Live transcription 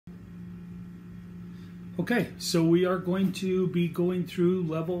Okay, so we are going to be going through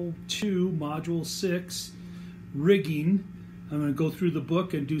Level 2, Module 6, Rigging. I'm going to go through the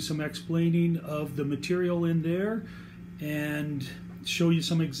book and do some explaining of the material in there and show you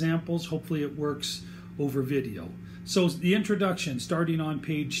some examples. Hopefully it works over video. So the introduction, starting on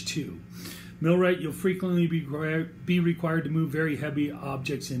page 2. Millwright, you'll frequently be required to move very heavy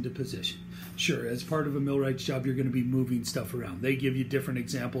objects into position. Sure, as part of a millwright's job, you're going to be moving stuff around. They give you different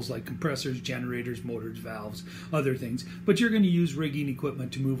examples like compressors, generators, motors, valves, other things. But you're going to use rigging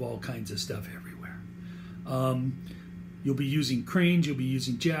equipment to move all kinds of stuff everywhere. You'll be using cranes, you'll be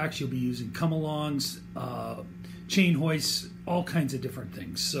using jacks, you'll be using come-alongs, chain hoists, all kinds of different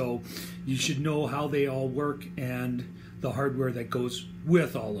things. So you should know how they all work and the hardware that goes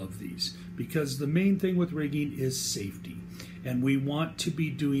with all of these. Because the main thing with rigging is safety. And we want to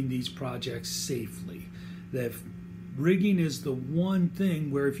be doing these projects safely. That rigging is the one thing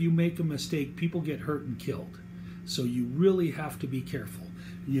where if you make a mistake, people get hurt and killed. So you really have to be careful.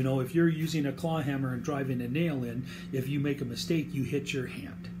 You know, if you're using a claw hammer and driving a nail in, if you make a mistake, you hit your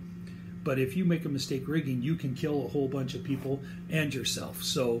hand. But if you make a mistake rigging, you can kill a whole bunch of people and yourself.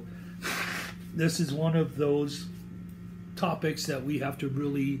 So this is one of those topics that we have to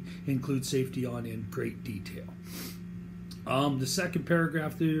really include safety on in great detail. The second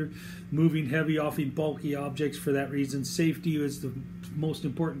paragraph there, moving heavy, often bulky objects. For that reason, safety is the most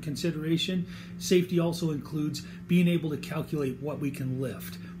important consideration. Safety also includes being able to calculate what we can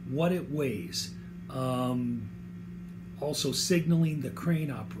lift, what it weighs. Also signaling the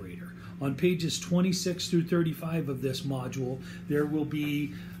crane operator. On pages 26 through 35 of this module, there will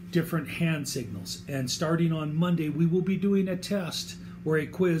be different hand signals. And starting on Monday, we will be doing a test or a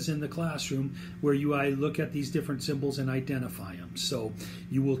quiz in the classroom where I look at these different symbols and identify them. So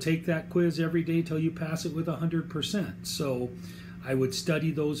you will take that quiz every day till you pass it with 100%. So I would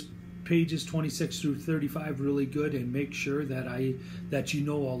study those pages 26 through 35 really good and make sure that you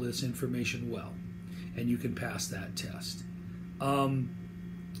know all this information well and you can pass that test.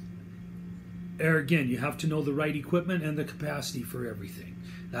 Again, you have to know the right equipment and the capacity for everything.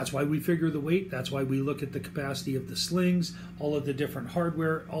 That's why we figure the weight. That's why we look at the capacity of the slings, all of the different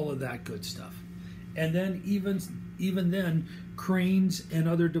hardware, all of that good stuff. And then even then, cranes and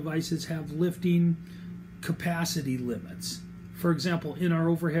other devices have lifting capacity limits. For example, in our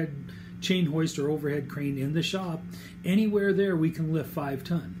overhead chain hoist or overhead crane in the shop, anywhere there we can lift 5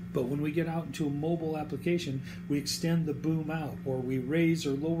 tons. But when we get out into a mobile application, we extend the boom out or we raise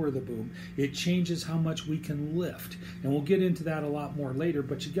or lower the boom. It changes how much we can lift. And we'll get into that a lot more later,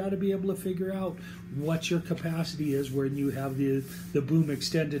 but you got to be able to figure out what your capacity is when you have the boom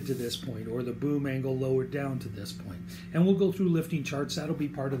extended to this point or the boom angle lowered down to this point. And we'll go through lifting charts. That'll be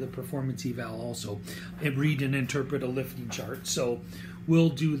part of the performance eval also, and read and interpret a lifting chart. So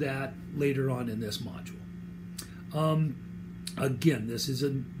we'll do that later on in this module. Again, this is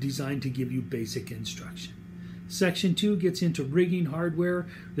designed to give you basic instruction. Section 2 gets into rigging hardware.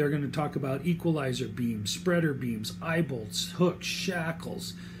 They're going to talk about equalizer beams, spreader beams, eye bolts, hooks,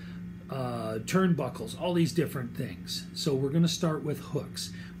 shackles, turnbuckles, all these different things. So we're going to start with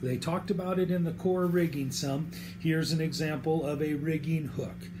hooks. They talked about it in the core rigging some. Here's an example of a rigging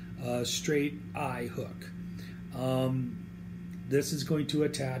hook, a straight eye hook. This is going to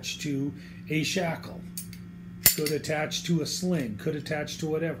attach to a shackle. Could attach to a sling, could attach to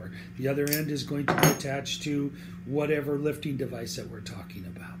whatever. The other end is going to be attached to whatever lifting device that we're talking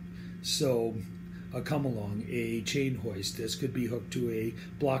about. So a come-along, a chain hoist, this could be hooked to a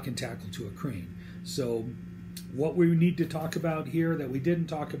block and tackle to a crane. So what we need to talk about here that we didn't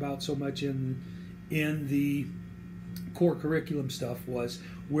talk about so much in the core curriculum stuff was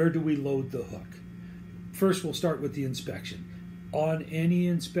where do we load the hook? First we'll start with the inspection. On any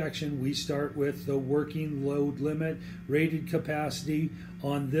inspection, we start with the working load limit, rated capacity.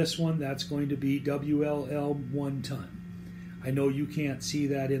 On this one, that's going to be WLL 1 ton. I know you can't see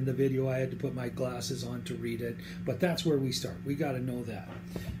that in the video. I had to put my glasses on to read it, but that's where we start. We got to know that.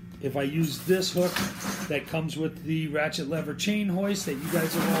 If I use this hook that comes with the ratchet lever chain hoist that you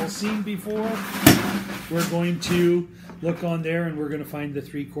guys have all seen before, we're going to look on there and we're going to find the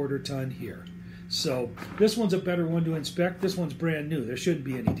 3/4 ton here. So this one's a better one to inspect. This one's brand new. There shouldn't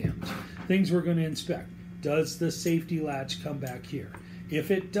be any damage. Things we're going to inspect. Does the safety latch come back here?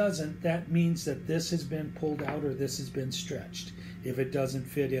 If it doesn't, that means that this has been pulled out or this has been stretched if it doesn't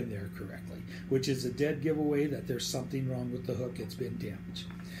fit in there correctly, which is a dead giveaway that there's something wrong with the hook. It's been damaged.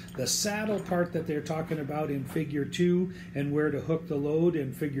 The saddle part that they're talking about in figure 2 and where to hook the load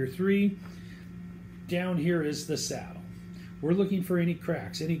in figure 3, down here is the saddle. We're looking for any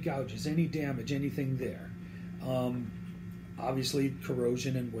cracks, any gouges, any damage, anything there. Obviously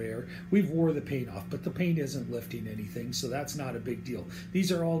corrosion and wear. We've wore the paint off, but the paint isn't lifting anything, so that's not a big deal.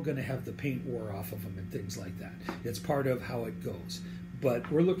 These are all going to have the paint wore off of them and things like that. It's part of how it goes. But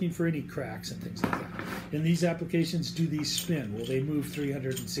we're looking for any cracks and things like that. In these applications, do these spin? Will they move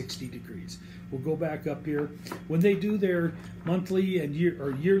 360 degrees? We'll go back up here. When they do their monthly and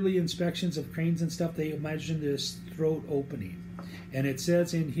yearly inspections of cranes and stuff, they imagine this throat opening. And it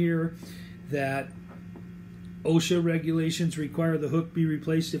says in here that OSHA regulations require the hook be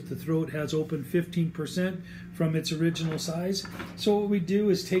replaced if the throat has opened 15% from its original size. So what we do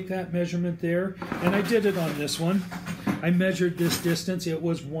is take that measurement there, and I did it on this one. I measured this distance. It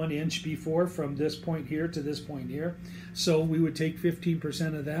was 1 inch before from this point here to this point here. So we would take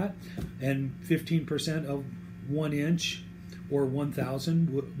 15% of that, and 15% of 1 inch or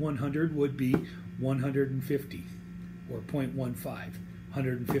 1,100 would be 150 or 0.15,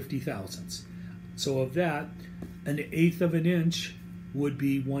 150 thousandths. So of that, 1/8 of an inch would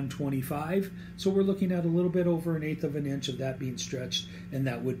be 125. So we're looking at a little bit over 1/8 of an inch of that being stretched, and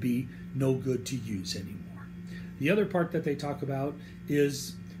that would be no good to use anymore. The other part that they talk about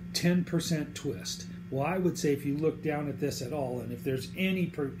is 10% twist. Well, I would say if you look down at this at all, and if there's any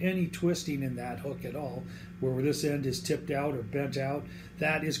twisting in that hook at all, where this end is tipped out or bent out,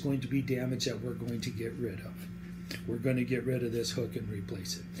 that is going to be damage that we're going to get rid of. We're going to get rid of this hook and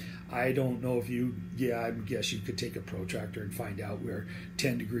replace it. I don't know if you, I guess you could take a protractor and find out where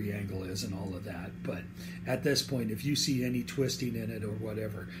 10-degree angle is and all of that. But at this point, if you see any twisting in it or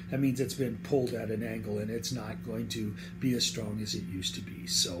whatever, that means it's been pulled at an angle and it's not going to be as strong as it used to be.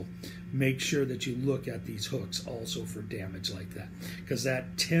 So make sure that you look at these hooks also for damage like that. Because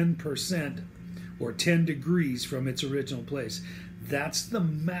that 10% or 10 degrees from its original place, that's the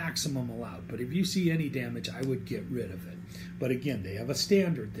maximum allowed. But if you see any damage, I would get rid of it. But again, they have a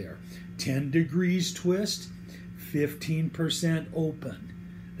standard there. 10 degrees twist, 15% open.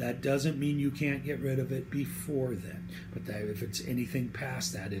 That doesn't mean you can't get rid of it before then. But that, if it's anything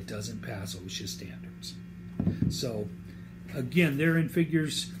past that, it doesn't pass OSHA standards. So again, there in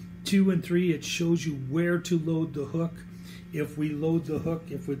figures 2 and 3, it shows you where to load the hook. If we load the hook,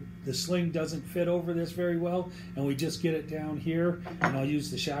 if the sling doesn't fit over this very well, and we just get it down here, and I'll use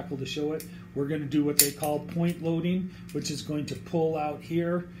the shackle to show it, we're going to do what they call point loading, which is going to pull out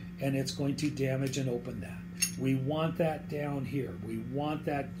here, and it's going to damage and open that. We want that down here. We want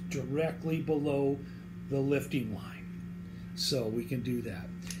that directly below the lifting line. So we can do that.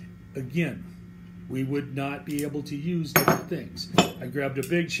 Again, we would not be able to use different things. I grabbed a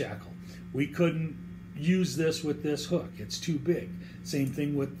big shackle. We couldn't use this with this hook. It's too big. Same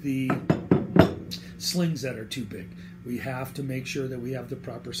thing with the slings that are too big. We have to make sure that we have the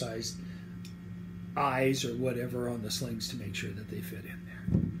proper sized eyes or whatever on the slings to make sure that they fit in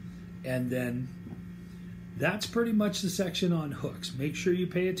there. And then that's pretty much the section on hooks. Make sure you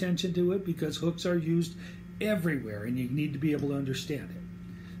pay attention to it because hooks are used everywhere and you need to be able to understand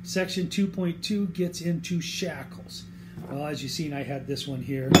it. Section 2.2 gets into shackles. Well, as you've seen, I had this one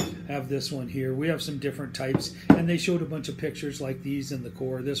here, I have this one here. We have some different types, and they showed a bunch of pictures like these in the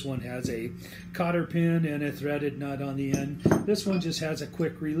core. This one has a cotter pin and a threaded nut on the end. This one just has a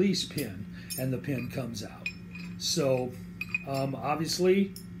quick release pin, and the pin comes out. So,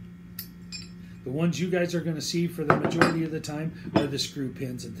 obviously, the ones you guys are going to see for the majority of the time are the screw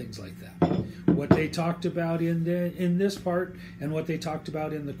pins and things like that. What they talked about in this part and what they talked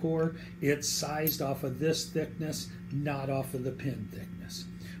about in the core, it's sized off of this thickness, not off of the pin thickness.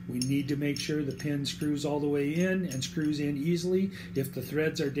 We need to make sure the pin screws all the way in and screws in easily. If the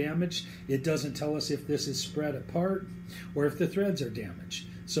threads are damaged, it doesn't tell us if this is spread apart or if the threads are damaged.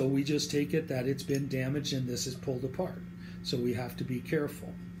 So we just take it that it's been damaged and this is pulled apart. So we have to be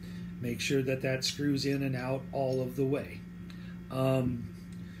careful. Make sure that that screws in and out all of the way.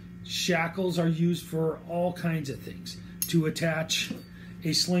 Shackles are used for all kinds of things. To attach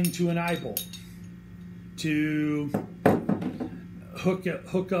a sling to an eye bolt. To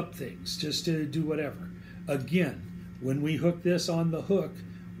hook up things. Just to do whatever. Again, when we hook this on the hook,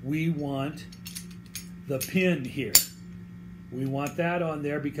 we want the pin here. We want that on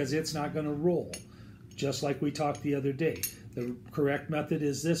there because it's not going to roll. Just like we talked the other day. The correct method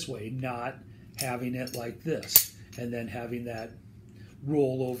is this way, not having it like this and then having that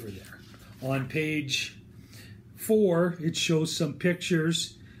roll over there. On page 4, it shows some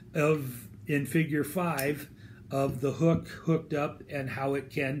pictures of, in figure 5, of the hook hooked up and how it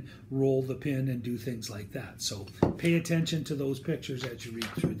can roll the pin and do things like that. So pay attention to those pictures as you read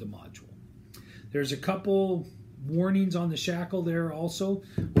through the module. There's a couple warnings on the shackle there also.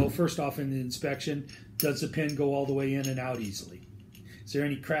 Well, first off, in the inspection, does the pin go all the way in and out easily? Is there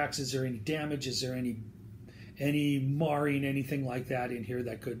any cracks? Is there any damage? Is there any marring, anything like that in here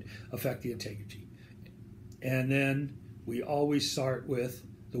that could affect the integrity. And then we always start with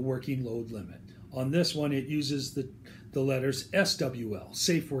the working load limit. On this one, it uses the letters SWL,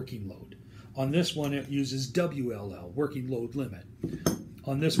 safe working load. On this one, it uses WLL, working load limit.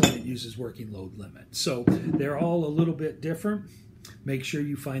 On this one, it uses working load limit. So they're all a little bit different. Make sure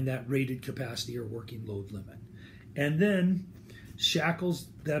you find that rated capacity or working load limit. And then shackles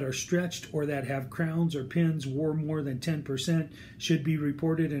that are stretched or that have crowns or pins wore more than 10% should be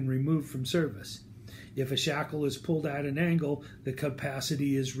reported and removed from service. If a shackle is pulled at an angle, the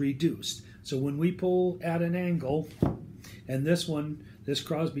capacity is reduced. So when we pull at an angle, and this one, this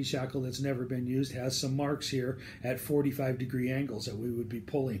Crosby shackle that's never been used has some marks here at 45-degree angles that we would be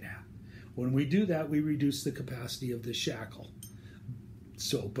pulling at. When we do that, we reduce the capacity of the shackle.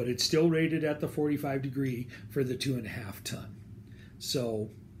 So, but it's still rated at the 45-degree for the 2.5 ton. So,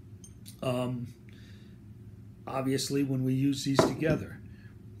 obviously, when we use these together,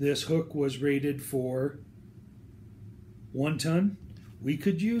 this hook was rated for 1 ton. We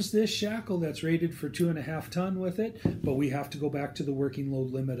could use this shackle that's rated for 2.5 ton with it, but we have to go back to the working load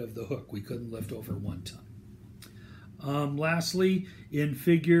limit of the hook. We couldn't lift over 1 ton. Lastly, in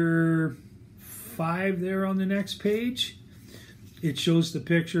figure 5 there on the next page, it shows the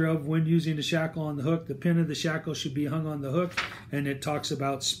picture of when using a shackle on the hook. The pin of the shackle should be hung on the hook, and it talks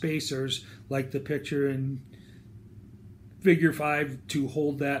about spacers like the picture in figure 5 to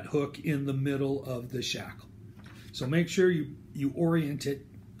hold that hook in the middle of the shackle. So make sure you orient it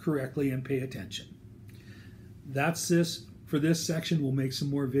correctly and pay attention. That's this for this section. We'll make some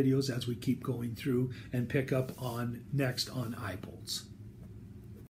more videos as we keep going through and pick up on next on eye bolts.